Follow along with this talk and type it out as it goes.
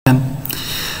Hello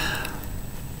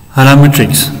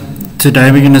Matrix.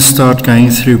 Today we're going to start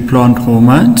going through plant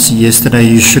hormones. Yesterday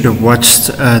you should have watched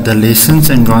the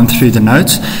lessons and gone through the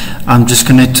notes. I'm just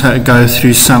going to go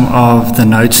through some of the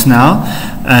notes now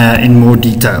in more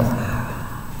detail.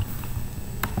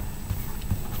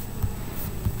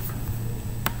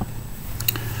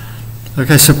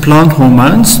 Okay, so plant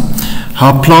hormones,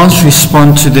 how plants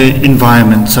respond to the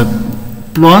environment. So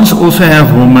plants also have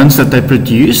hormones that they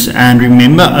produce, and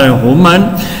remember, a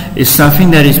hormone is something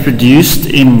that is produced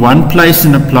in one place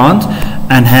in a plant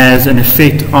and has an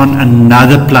effect on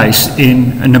another place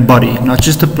in a body, not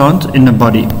just a plant, in the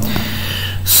body.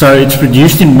 So it's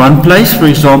produced in one place. For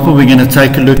example, we're going to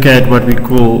take a look at what we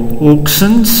call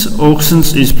auxins.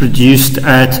 Auxins is produced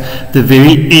at the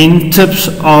very end tips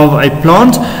of a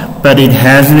plant, but it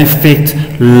has an effect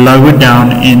lower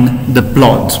down in the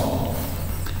plant.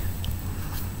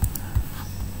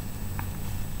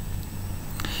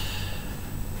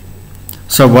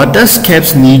 So what does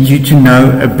CAPS need you to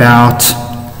know about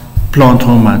plant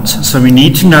hormones? So we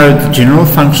need to know the general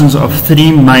functions of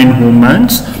three main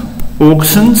hormones: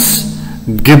 auxins,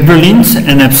 gibberellins,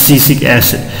 and abscisic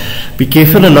acid. Be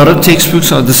careful, a lot of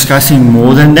textbooks are discussing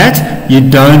more than that. You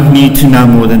don't need to know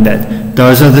more than that.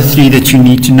 Those are the three that you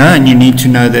need to know, and you need to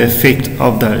know the effect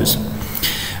of those.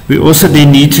 We also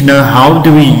then need to know how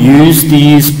do we use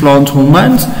these plant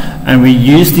hormones, and we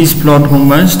use these plant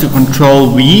hormones to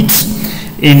control weeds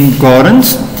in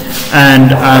gardens,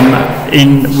 and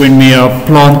when we are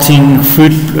planting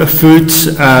food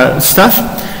stuff.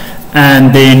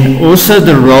 And then also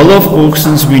the role of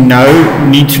auxins, we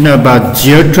need to know about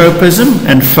geotropism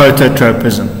and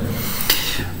phototropism.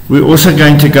 We're also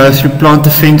going to go through plant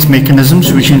defense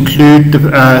mechanisms, which include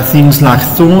things like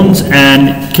thorns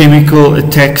and chemical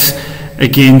attacks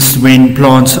against when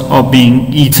plants are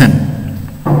being eaten.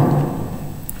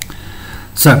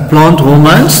 So plant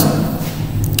hormones.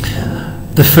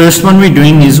 The first one we're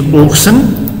doing is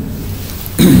auxin.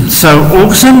 So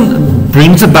auxin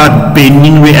brings about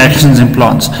bending reactions in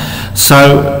plants.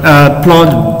 So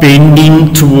plant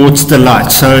bending towards the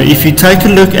light. So if you take a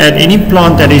look at any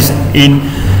plant that is in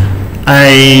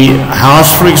a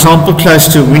house, for example, close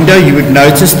to a window, you would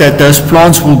notice that those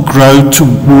plants will grow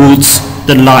towards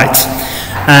the light.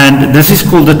 And this is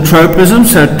called a tropism.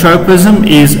 So tropism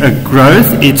is a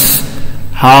growth. It's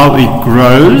how it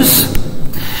grows.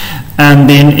 And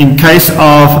then in case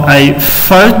of a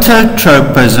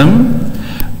phototropism,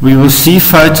 we will see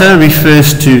photo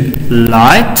refers to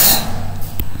light,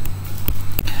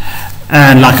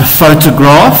 and like a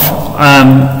photograph.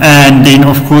 And then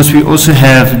of course we also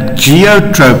have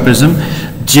geotropism.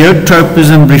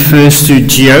 Geotropism refers to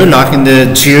geo, like in the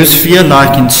geosphere,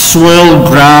 like in soil,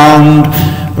 ground,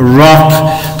 rock.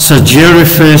 So geo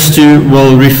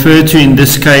will refer to, in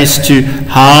this case, to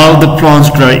how the plants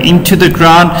grow into the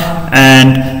ground,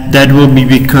 and that will be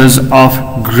because of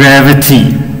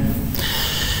gravity.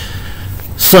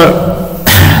 So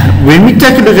when we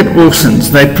take a look at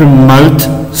auxins, they promote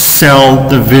cell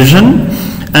division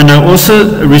and are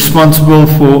also responsible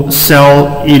for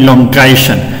cell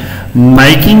elongation,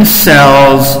 making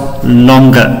cells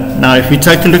longer. Now if we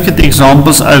take a look at the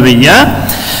examples over here,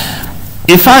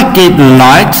 if I get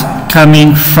light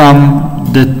coming from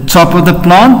the top of the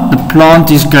plant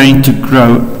is going to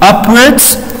grow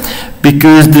upwards,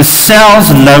 because the cells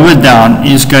lower down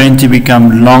is going to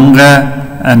become longer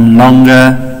and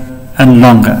longer and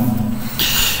longer.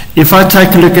 If I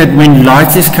take a look at when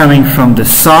light is coming from the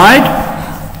side,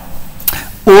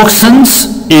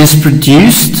 auxins is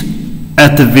produced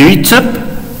at the very tip.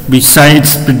 We say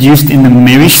it's produced in the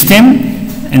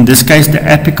meristem, in this case the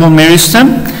apical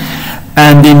meristem,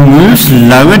 and then moves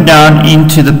lower down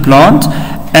into the plant.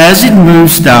 As it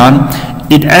moves down,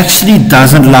 it actually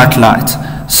doesn't like light.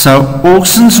 So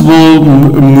auxins will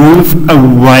move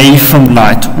away from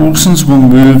light. Auxins will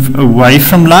move away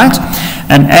from light,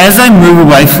 and as they move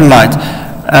away from light,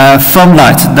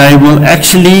 they will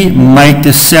actually make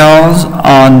the cells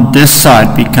on this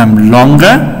side become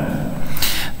longer.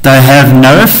 They have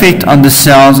no effect on the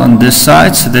cells on this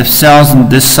side, so the cells on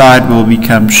this side will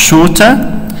become shorter,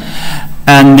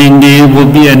 and then there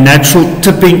will be a natural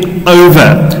tipping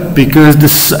over, because the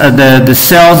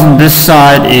cells on this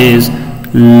side is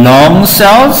long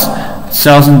cells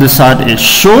on this side is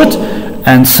short,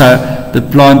 and so the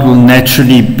plant will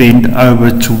naturally bend over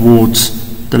towards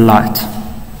the light.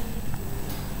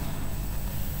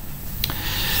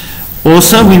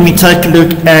 Also, when we take a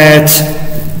look at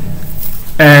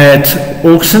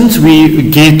auxins,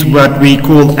 we get what we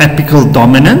call apical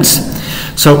dominance.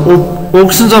 So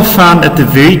auxins are found at the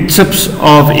very tips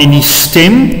of any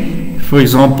stem. for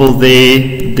example,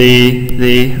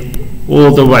 there,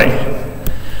 all the way.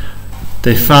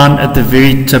 They found at the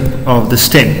very tip of the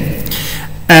stem.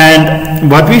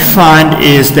 And what we find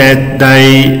is that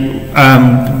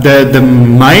the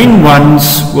main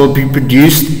ones will be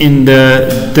produced in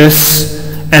this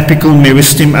apical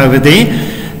meristem over there,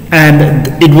 and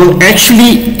it will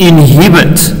actually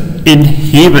inhibit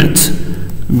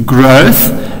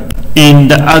growth in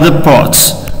the other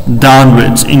parts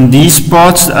downwards. In these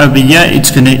parts over here,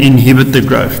 it's going to inhibit the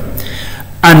growth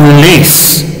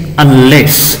unless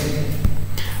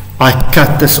I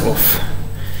cut this off.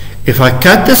 If I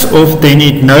cut this off, then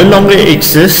it no longer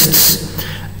exists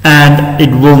and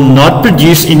it will not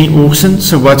produce any auxin.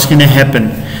 So what's going to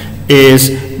happen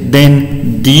is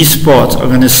then these parts are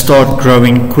going to start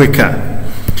growing quicker.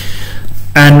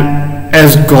 And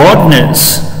as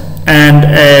gardeners and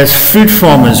as fruit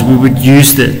farmers, we would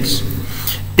use this.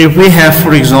 If we have,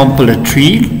 for example, a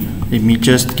tree, let me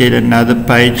just get another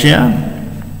page here.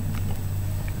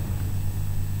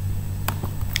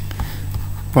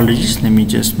 Apologies, let me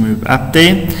just move up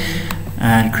there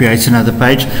and create another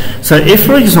page. So if,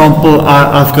 for example,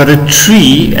 I've got a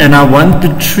tree and I want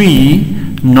the tree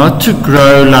not to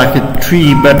grow like a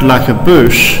tree but like a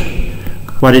bush,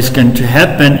 what is going to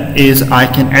happen is I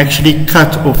can actually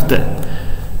cut off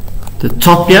the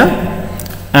top here,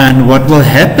 and what will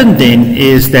happen then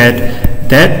is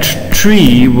that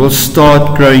tree will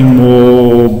start growing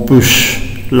more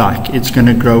bush-like. It's going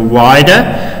to grow wider,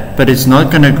 but it's not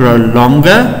going to grow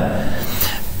longer.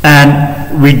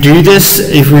 And we do this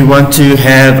if we want to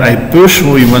have a bush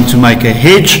or we want to make a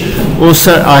hedge.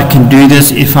 Also, I can do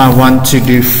this if I want to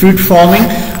do fruit farming.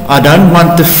 I don't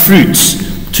want the fruits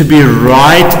to be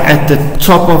right at the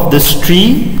top of this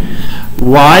tree.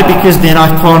 Why? Because then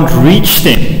I can't reach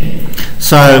them.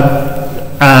 So,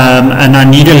 and I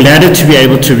need a ladder to be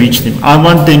able to reach them. I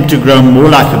want them to grow more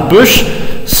like a bush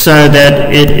so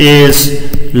that it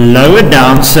is lower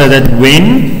down, so that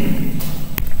when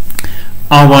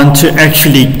I want to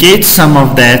actually get some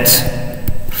of that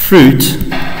fruit,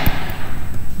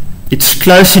 it's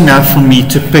close enough for me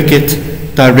to pick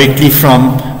it directly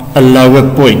from a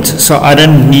lower point. So I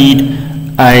don't need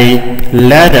a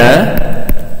ladder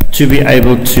to be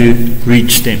able to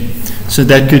reach them. So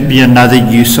that could be another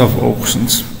use of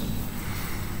auxins.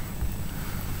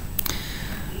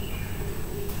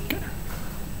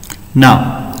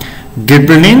 Now,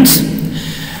 gibberellins.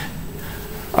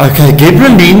 Okay,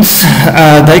 gibberellins,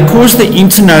 they cause the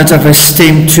internodes of a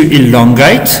stem to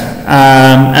elongate,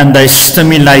 and they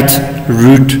stimulate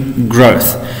root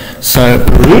growth. So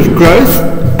root growth,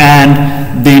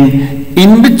 and then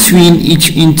in between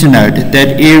each internode,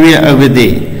 that area over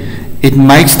there, it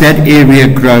makes that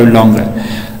area grow longer.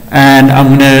 And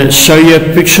I'm going to show you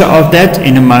a picture of that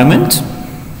in a moment.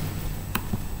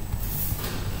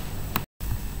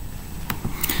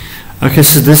 Okay,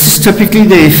 so this is typically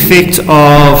the effect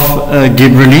of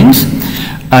gibberellins.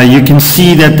 You can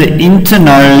see that the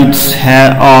internodes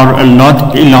are a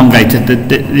lot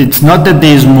elongated. It's not that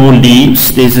there's more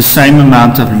leaves, there's the same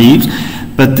amount of leaves,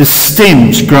 but the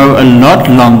stems grow a lot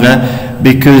longer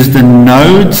because the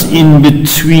nodes in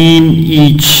between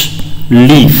each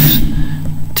leaf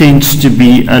tends to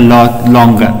be a lot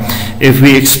longer. If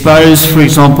we expose, for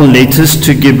example, lettuce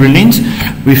to gibberellins,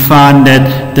 we find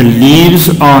that the leaves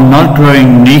are not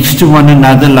growing next to one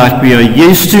another like we are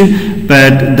used to,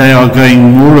 but they are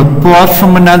going more apart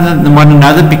from one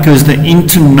another because the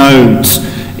internodes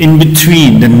in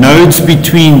between, the nodes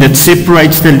between that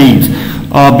separates the leaves,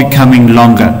 are becoming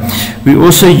longer. We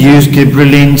also use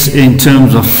gibberellins in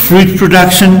terms of fruit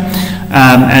production,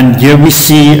 and here we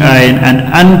see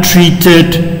an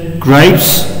untreated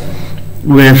grapes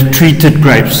with treated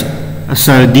grapes.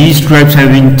 So these grapes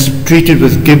have been treated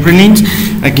with gibberellins.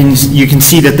 You can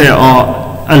see that they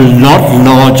are a lot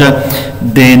larger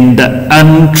than the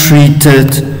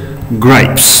untreated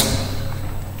grapes.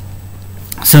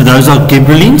 So those are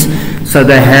gibberellins. So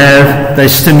they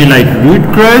stimulate root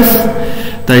growth.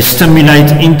 They stimulate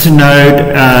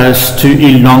internodes to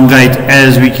elongate,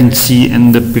 as we can see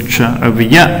in the picture over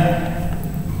here.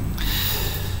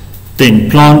 Then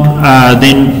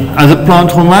other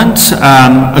plant hormones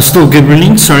are still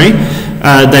gibberellins. Sorry,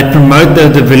 they promote the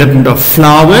development of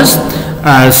flowers.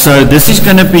 So this is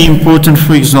going to be important,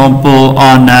 for example,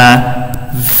 on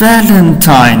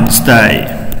Valentine's Day,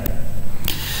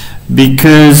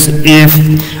 because if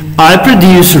I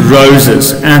produce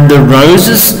roses and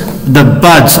the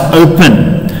buds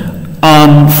open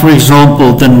on, for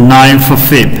example, the 9th of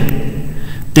Feb,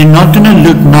 they're not going to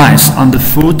look nice on the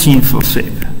 14th of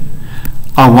Feb.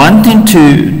 I want them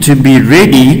to be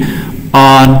ready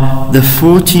on the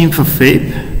 14th of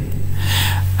Feb,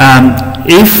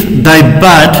 If they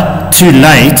bud too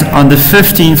late on the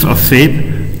 15th of Feb,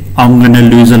 I'm going to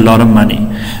lose a lot of money,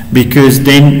 because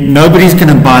then nobody's going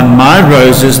to buy my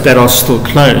roses that are still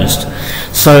closed.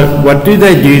 So what do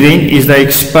then is they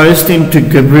expose them to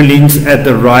gibberellins at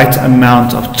the right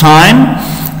amount of time,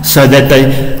 so that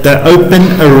they open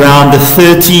around the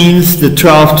 13th, the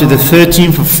 12th to the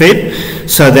 13th of Feb,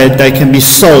 so that they can be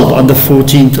sold on the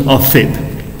 14th of Feb.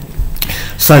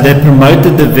 So they promote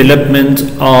the development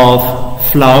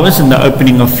of flowers and the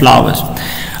opening of flowers.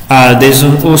 There's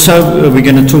also, we're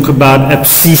going to talk about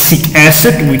abscisic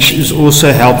acid, which is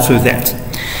also helps with that.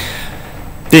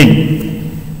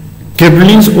 Then,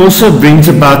 gibberellins also brings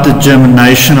about the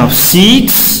germination of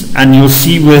seeds, and you'll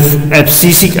see with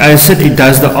abscisic acid it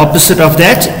does the opposite of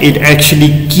that. It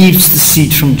actually keeps the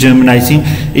seeds from germinating.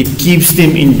 It keeps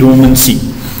them in dormancy.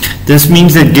 This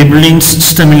means that gibberellins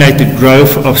stimulate the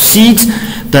growth of seeds.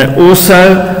 They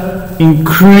also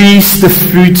increase the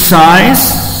fruit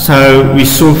size. So we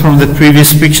saw from the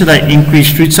previous picture they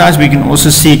increase fruit size. We can also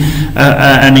see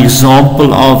an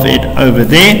example of it over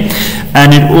there.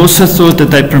 And it also thought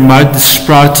that they promote the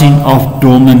sprouting of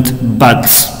dormant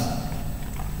buds.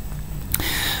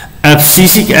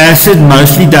 Abscisic acid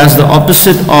mostly does the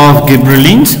opposite of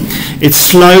gibberellins. It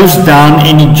slows down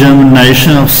any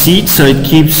germination of seeds, so it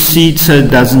keeps seeds so it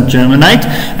doesn't germinate,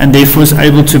 and therefore is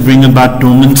able to bring about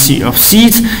dormancy of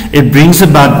seeds. It brings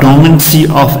about dormancy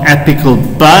of apical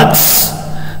buds,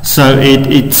 so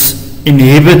it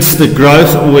inhibits the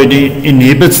growth, or it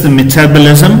inhibits the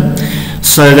metabolism,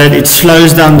 so that it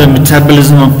slows down the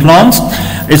metabolism of plants.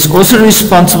 It's also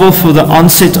responsible for the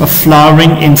onset of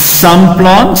flowering in some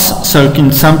plants. So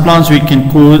in some plants it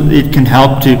can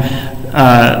help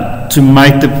to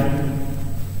make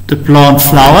the plant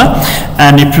flower,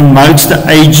 and it promotes the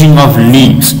aging of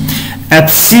leaves.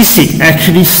 Abscisic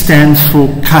actually stands for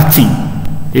cutting.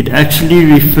 It actually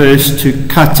refers to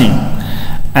cutting.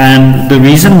 And the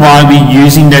reason why we're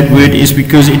using that word is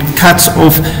because it cuts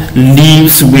off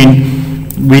leaves when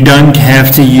we don't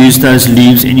have to use those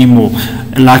leaves anymore.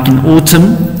 Like in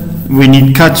autumn, when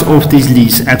it cuts off these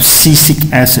leaves,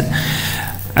 abscisic acid.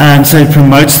 And so it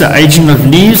promotes the aging of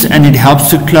leaves, and it helps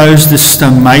to close the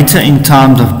stomata in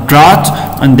times of drought,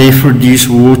 and therefore reduce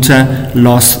water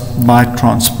loss by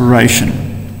transpiration.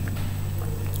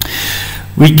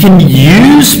 We can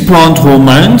use plant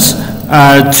hormones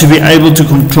to be able to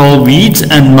control weeds,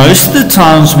 and most of the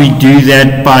times we do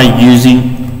that by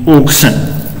using auxin.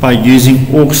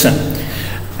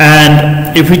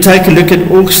 And if we take a look at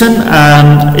auxin,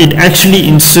 it actually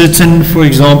in certain, for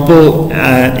example,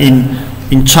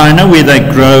 in China, where they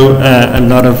grow a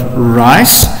lot of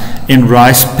rice in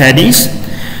rice paddies,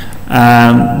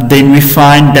 then we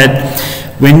find that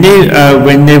when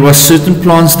there were certain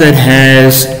plants that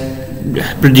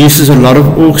produces a lot of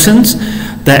auxins,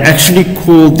 they actually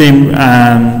call them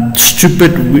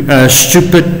stupid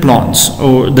plants,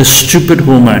 or the stupid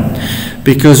hormone.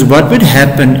 Because what would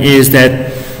happen is that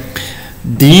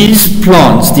these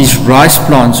plants, these rice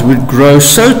plants, would grow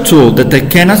so tall that they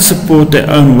cannot support their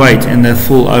own weight and they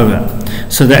fall over.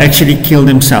 So they actually kill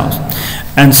themselves.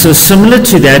 And so similar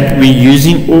to that, we're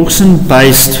using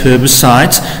auxin-based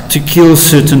herbicides to kill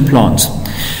certain plants.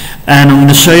 And I'm going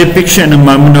to show you a picture in a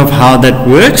moment of how that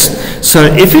works. So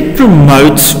if it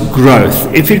promotes growth,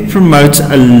 if it promotes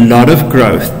a lot of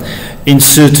growth in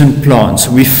certain plants,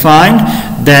 we find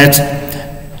that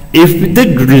if the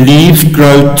leaves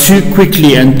grow too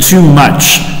quickly and too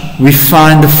much, we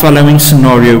find the following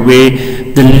scenario where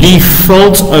the leaf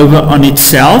folds over on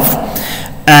itself,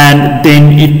 and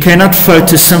then it cannot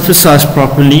photosynthesize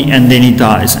properly, and then it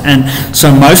dies. And so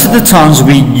most of the times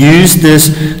we use this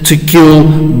to kill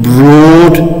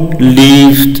broad-leaved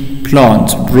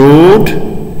plants.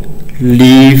 Broad-leaved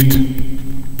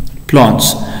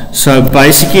plants. So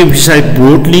basically, if we say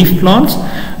broad-leaf plants,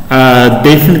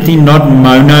 definitely not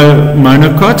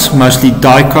monocots, mostly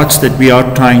dicots that we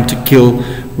are trying to kill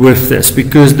with this,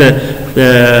 because the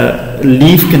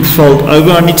leaf can fold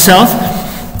over on itself,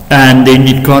 and then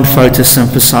it can't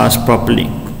photosynthesize properly.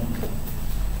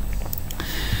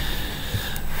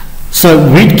 So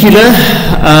weed killer,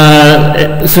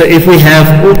 so if we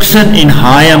have auxin in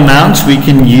high amounts, we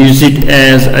can use it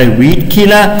as a weed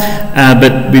killer,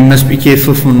 but we must be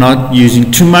careful for not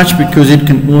using too much, because it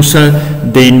can also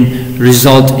then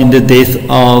result in the death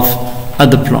of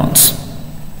other plants.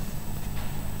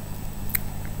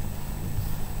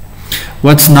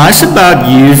 What's nice about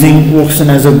using auxin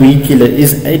as a weed killer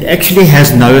is it actually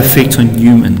has no effect on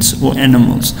humans or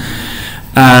animals.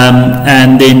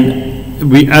 And then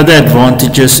other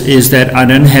advantages is that I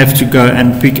don't have to go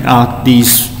and pick out these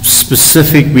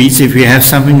specific weeds. If we have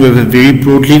something with a very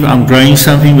broad leaf, I'm growing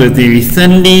something with very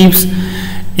thin leaves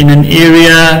in an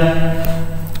area,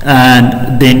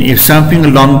 and then if something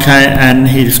along here and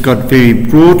it's got very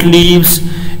broad leaves,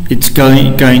 it's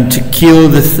going to kill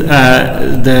the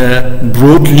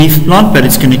broad leaf plant, but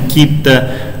it's going to keep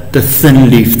the thin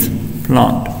leafed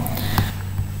plant.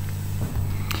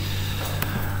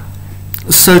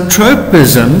 So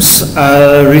tropisms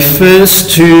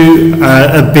refers to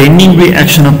a bending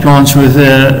reaction of plants with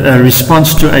a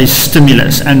response to a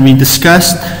stimulus, and we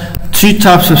discussed two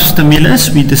types of stimulus.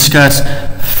 We discussed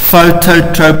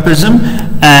phototropism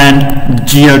and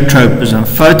geotropism.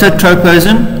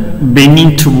 Phototropism,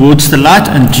 bending towards the light,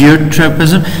 and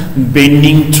geotropism,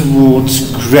 bending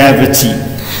towards gravity.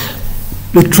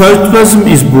 The tropism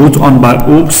is brought on by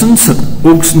auxins.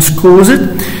 Auxins cause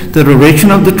it. The direction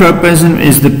of the tropism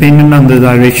is dependent on the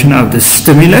direction of the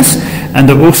stimulus, and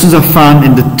the auxins are found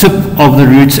in the tip of the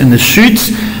roots and the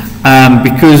shoots,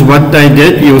 because what they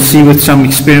did, you'll see with some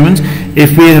experiments,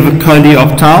 if we have a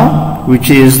coleoptile, which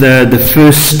is the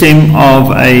first stem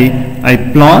of a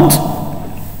plant,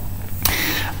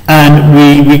 and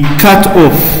we cut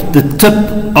off the tip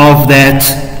of that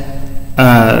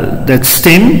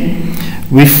stem,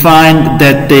 we find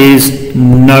that there's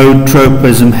no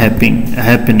tropism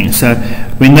happening. So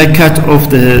when they cut off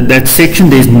that section,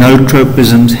 there's no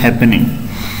tropisms happening.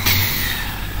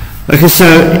 Okay, so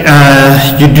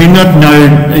you do not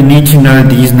need to know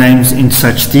these names in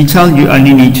such detail. You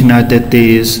only need to know that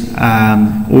there's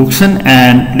auxin,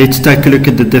 and let's take a look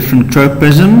at the different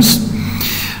tropisms.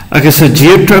 Okay, so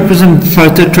geotropism,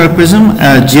 phototropism.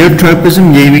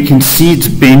 Geotropism, here we can see it's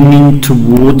bending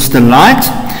towards the light,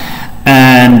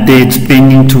 and it's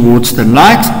bending towards the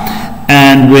light.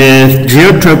 And with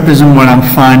geotropism, what I'm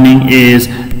finding is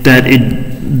that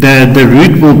the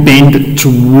root will bend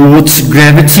towards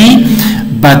gravity,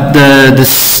 but the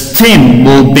stem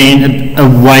will bend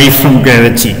away from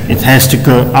gravity. It has to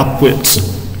go upwards.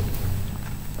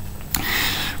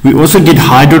 We also get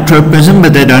hydrotropism,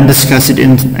 but they don't discuss it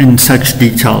in such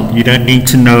detail. You don't need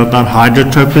to know about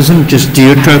hydrotropism, just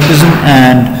geotropism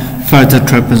and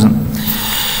phototropism.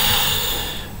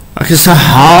 Okay, so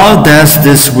how does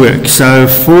this work? So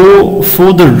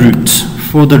for the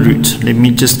root, let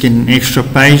me just get an extra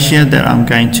page here that I'm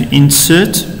going to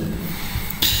insert.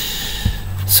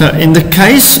 So in the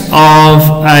case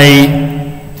of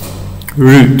a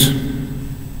root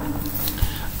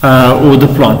or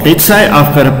the plant, let's say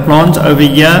I've got a plant over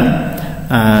here.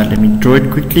 Let me draw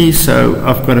it quickly. So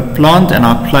I've got a plant and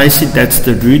I place it, that's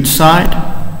the root side.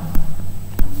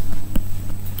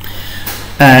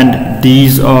 And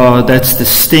that's the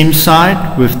stem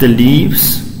side with the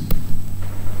leaves.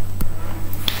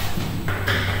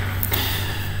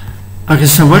 Okay,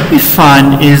 so what we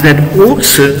find is that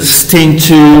auxins tend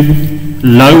to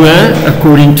lower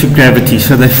according to gravity.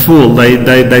 So they fall,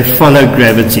 they follow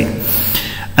gravity.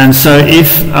 And so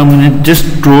if I'm going to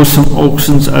just draw some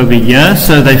auxins over here,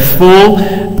 so they fall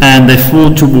and they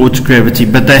fall towards gravity,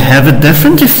 but they have a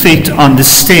different effect on the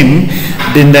stem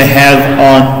than they have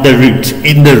on the root.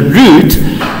 In the root,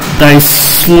 they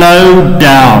slow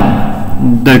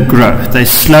down the growth. They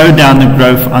slow down the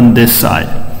growth on this side.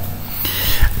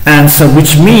 And so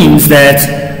which means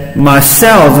that my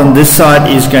cells on this side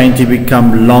is going to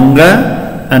become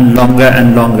longer and longer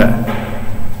and longer.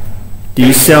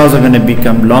 These cells are going to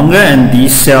become longer and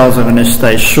these cells are going to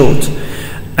stay short.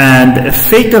 And the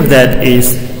effect of that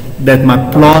is that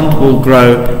my plant will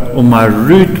grow, or my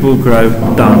root will grow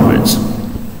downwards.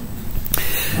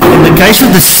 In the case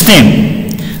of the stem,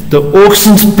 the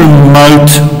auxins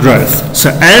promote growth. So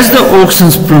as the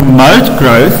auxins promote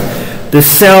growth, the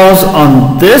cells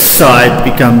on this side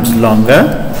becomes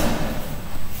longer,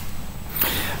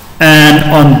 and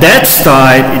on that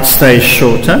side it stays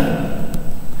shorter.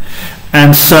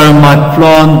 And so my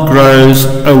plant grows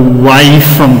away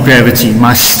from gravity.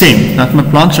 My stem, not my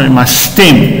plant, sorry, my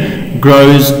stem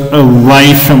grows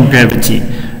away from gravity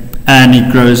and it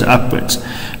grows upwards.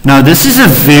 Now this is a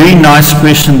very nice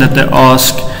question that they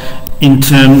ask in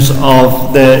terms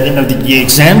of the end of the year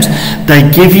exams. They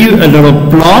give you a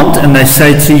little plant and they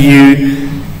say to you,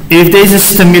 if there's a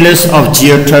stimulus of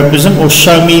geotropism, or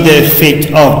show me the effect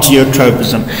of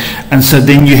geotropism. And so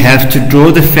then you have to draw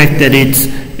the fact that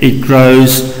it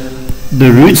grows,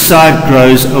 the root side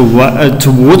grows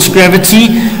towards gravity,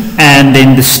 and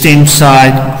then the stem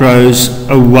side grows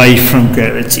away from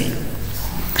gravity.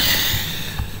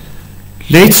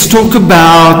 Let's talk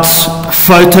about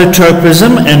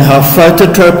phototropism and how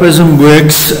phototropism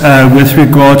works with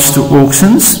regards to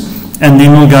auxins. and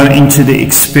then we'll go into the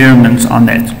experiments on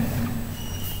that.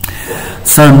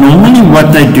 So normally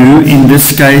what they do in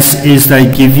this case is they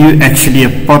give you actually a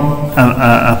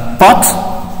pot.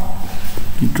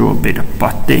 You draw a better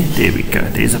pot there. There we go.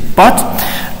 There's a pot.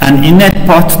 And in that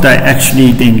pot they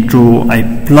actually then draw a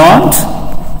plant.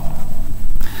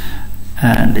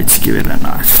 And let's give it a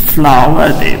nice flower.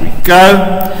 There we go.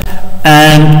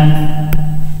 And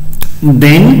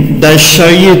then they show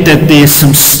you that there's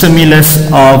some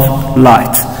stimulus of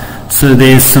light. So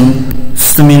there's some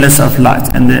stimulus of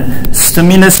light, and the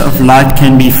stimulus of light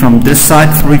can be from this side,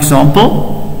 for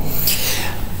example.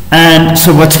 And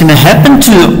so what's going to happen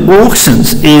to the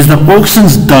auxins is the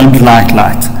auxins don't like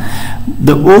light.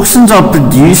 The auxins are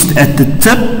produced at the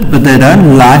tip, but they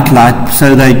don't like light,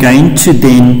 so they're going to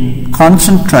then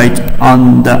concentrate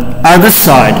on the other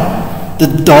side, the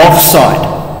dark side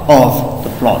of the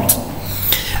plant.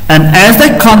 And as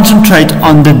they concentrate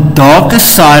on the darker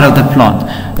side of the plant,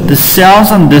 the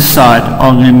cells on this side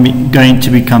are going to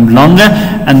become longer,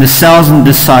 and the cells on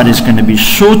this side is going to be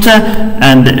shorter,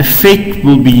 and the effect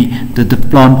will be that the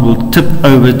plant will tip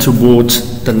over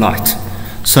towards the light.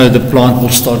 So the plant will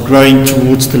start growing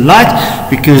towards the light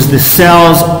because the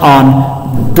cells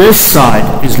on this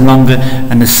side is longer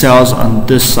and the cells on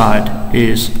this side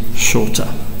is shorter.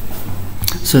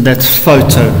 So that's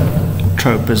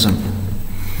phototropism.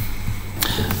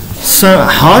 So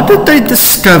how did they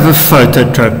discover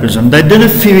phototropism? They did a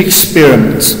few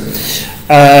experiments.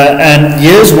 And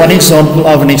here's one example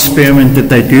of an experiment that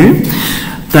they do.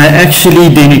 They actually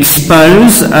then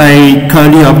expose a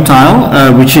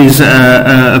coleoptile, which is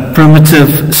a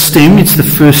primitive stem. It's the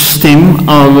first stem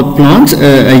of a plant,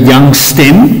 a young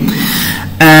stem.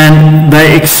 And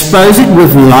they expose it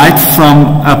with light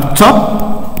from up top.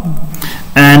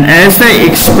 And as they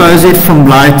expose it from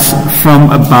light from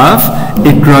above,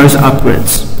 it grows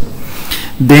upwards.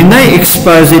 Then they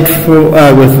expose it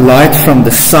with light from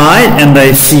the side, and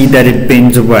they see that it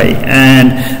bends away.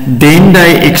 And then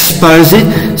they expose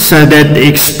it so that the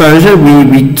exposure,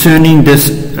 we're turning this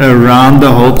around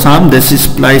the whole time. This is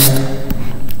placed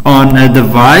on a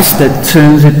device that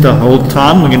turns it the whole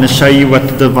time. We're going to show you what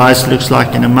the device looks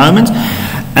like in a moment.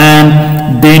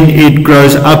 And then it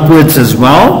grows upwards as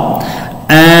well.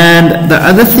 And the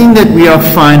other thing that we are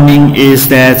finding is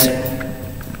that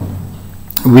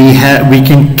we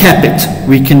can cap it.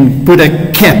 We can put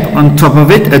a cap on top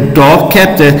of it, a dark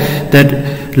cap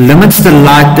that limits the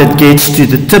light that gets to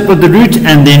the tip of the root,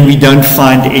 and then we don't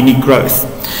find any growth.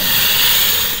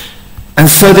 And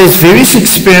so there's various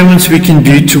experiments we can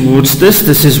do towards this.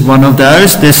 This is one of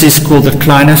those. This is called a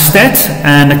clinostat,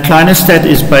 and a clinostat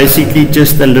is basically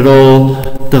just a little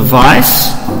device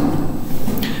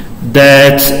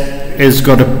that has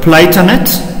got a plate on it,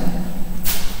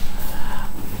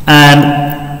 and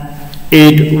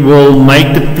it will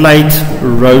make the plate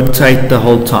rotate the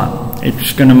whole time.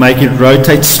 It's going to make it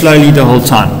rotate slowly the whole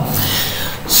time,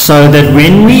 so that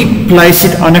when we place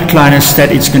it on a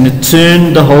clinostat, it's going to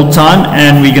turn the whole time,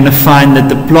 and we're going to find that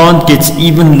the plant gets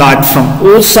even light from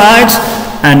all sides,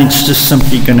 and it's just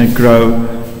simply going to grow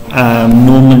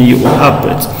normally or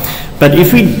upwards. But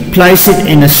if we place it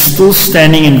in a still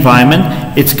standing environment,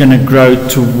 it's going to grow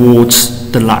towards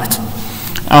the light.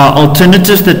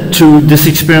 Alternatives to this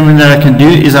experiment that I can do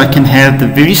is I can have the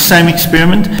very same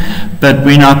experiment, but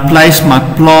when I place my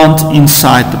plant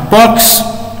inside the box,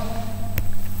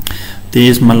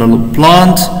 there's my little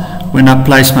plant. When I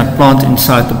place my plant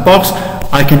inside the box,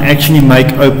 I can actually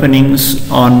make openings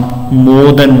on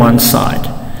more than one side,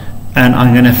 and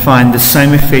I'm going to find the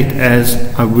same effect as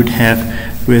I would have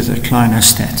with a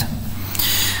clinostat.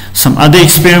 Some other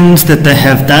experiments that they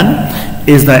have done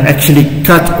is they actually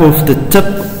cut off the tip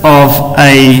of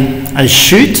a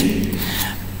shoot,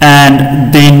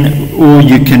 and then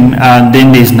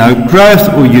then there's no growth,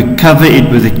 or you cover it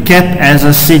with a cap. As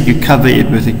I said, you cover it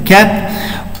with a cap,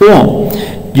 or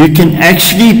you can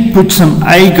actually put some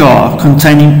agar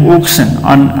containing auxin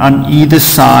on either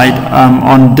side,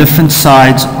 on different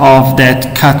sides of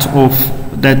that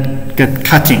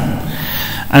cutting.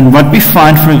 And what we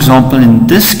find, for example, in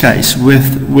this case,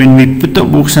 when we put the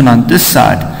auxin on this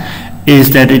side,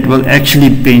 is that it will actually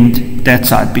bend that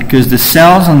side, because the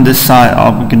cells on this side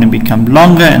are going to become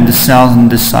longer and the cells on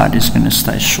this side is going to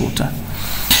stay shorter.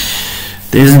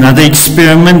 There's another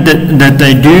experiment that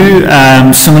they do,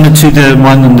 similar to the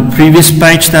one on the previous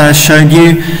page that I showed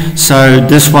you. So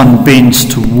this one bends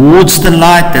towards the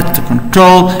light, that's the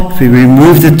control. If we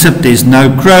remove the tip, there's no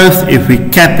growth. If we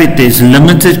cap it, there's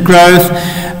limited growth.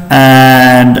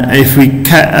 And if we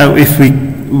cap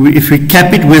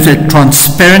it with a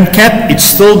transparent cap, it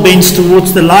still bends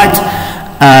towards the light.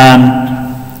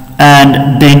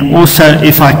 And then also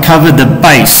if I cover the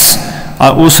base, I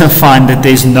also find that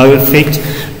there's no effect,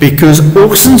 because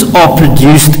auxins are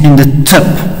produced in the tip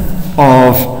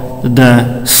of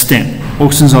the stem.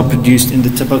 Auxins are produced in the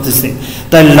tip of the stem.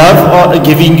 They love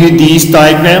giving you these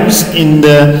diagrams in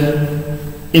the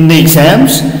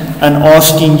exams and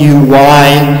asking you why,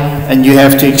 and you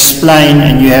have to explain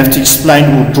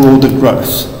or draw the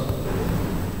growth.